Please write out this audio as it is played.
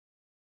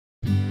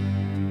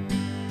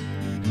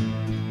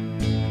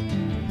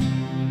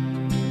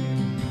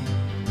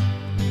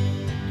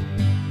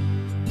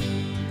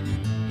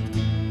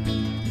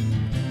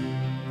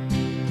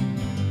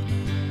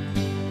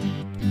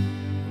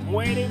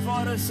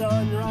the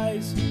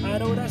sunrise. I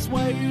know that's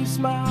where your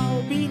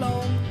smile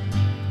belongs.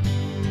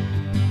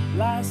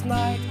 Last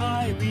night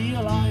I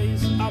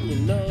realized I'm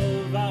in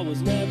love, I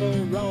was never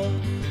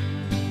wrong.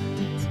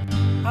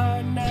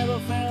 I never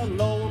felt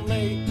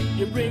lonely,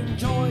 you bring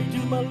joy to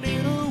my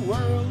little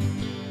world.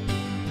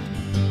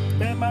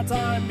 Spent my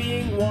time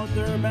being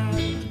Wonder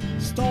Man,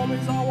 storm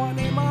is all I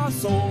need my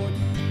sword.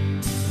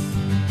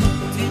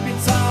 Deep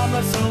inside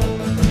my soul,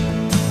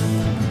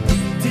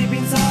 deep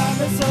inside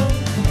my soul,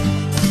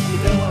 you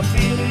know I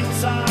feel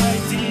inside,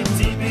 deep,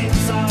 deep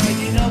inside,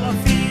 you know I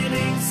feel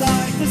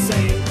inside the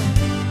same.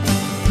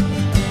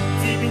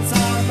 Deep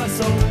inside my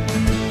soul,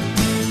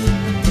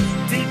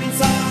 deep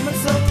inside my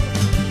soul,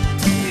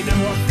 you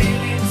know I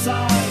feel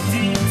inside,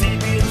 deep,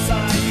 deep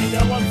inside, you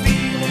know I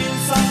feel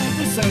inside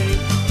the same.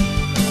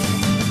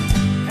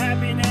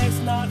 Happiness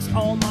knocks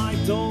on my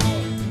door,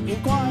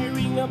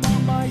 inquiring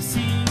about my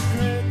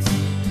secrets.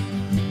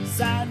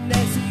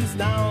 Sadness is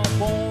now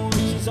born,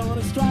 she's on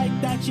a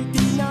strike that she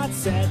did not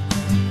set.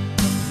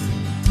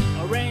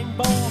 A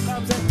rainbow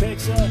comes and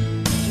picks her